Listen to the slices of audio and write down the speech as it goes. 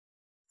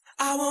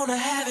I wanna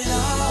have it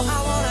all.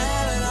 I wanna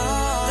have it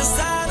all.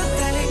 Designer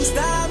things,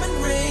 diamond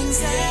rings,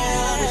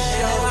 yeah.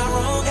 And I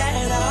won't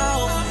get it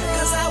all.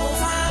 Cause I will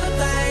find the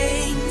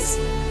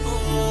things.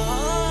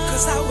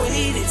 Cause I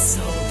waited so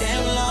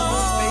damn long.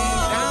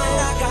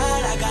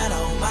 I got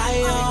on my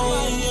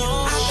own.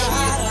 I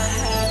gotta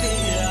have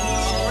it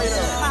all.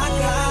 I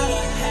gotta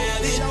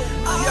have it all.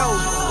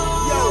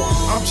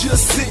 I'm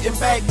just sitting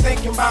back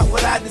thinking about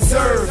what I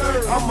deserve.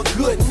 I'm a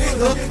good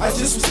nigga, I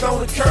just was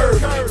on the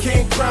curb.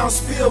 King Crown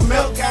spill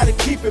milk, gotta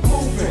keep it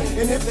moving.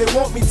 And if they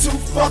want me to,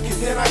 fuck it,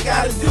 then I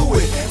gotta do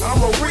it.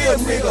 I'm a real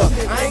nigga,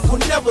 I ain't gon'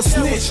 never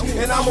snitch.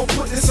 And I'ma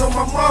put this on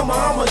my mama,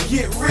 I'ma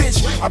get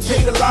rich. I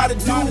paid a lot of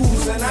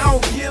dues and I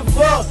don't give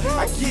up.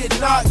 I get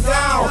knocked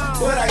down,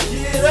 but I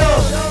get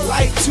up.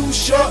 Life too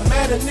short,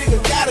 man, a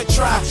nigga gotta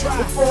try.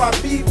 Before I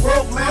be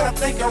broke, man, I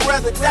think I'd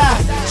rather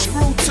die.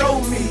 Screw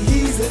told me,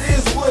 it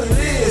is what it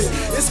is.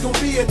 It's gonna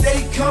be a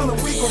day coming,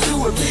 we gon'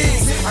 do it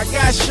big. I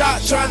got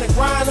shot trying to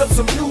grind up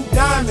some new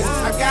diamonds.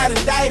 I got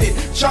indicted,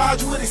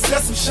 charged with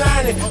excessive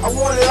shining. I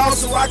want it all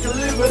so I can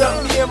live it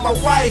up, me and my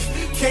wife.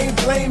 Can't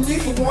blame me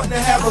for wanting to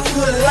have a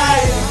good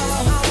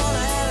life.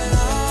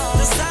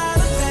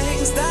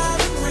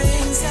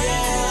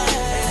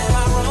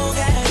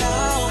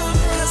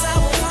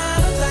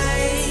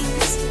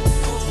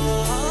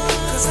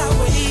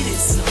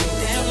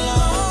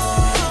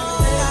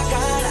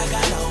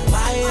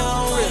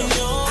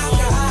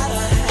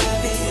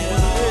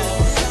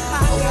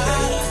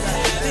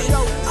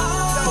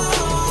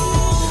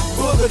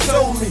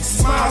 Told me,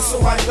 smile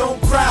so I don't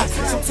cry.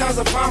 Sometimes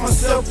I find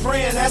myself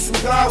praying,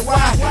 asking God why.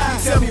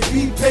 He tell me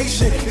be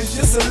patient, it's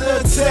just a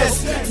little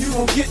test. You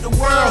gon' get the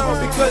world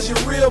because you're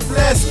real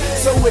blessed.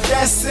 So with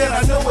that said,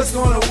 I know it's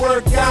gonna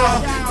work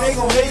out. They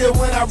gon' hate it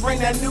when I bring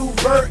that new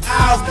vert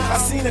out. I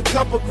seen a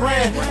couple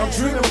grand, I'm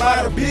dreaming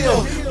by the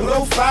bill.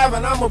 Below 5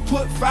 and I'ma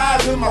put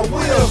 5 in my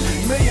wheel.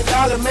 $1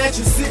 million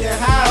mansion sitting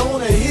high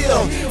on a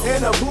hill.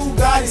 And a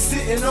Bugatti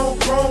sitting on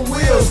chrome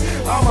wheels.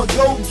 I'm a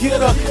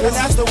go-getter, and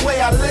that's the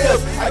way I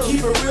live. I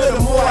keep it real, the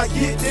more I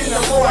get, then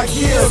the more I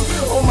give.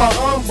 On my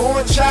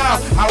unborn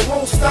child, I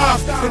won't stop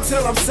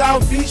until I'm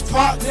South Beach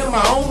parked in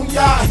my own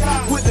yacht.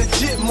 With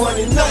legit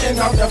money, nothing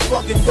out that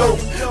fucking dope.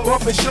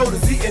 Bumping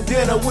shoulders, eating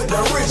dinner with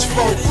the rich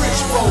folk,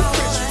 rich folk,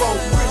 rich folk.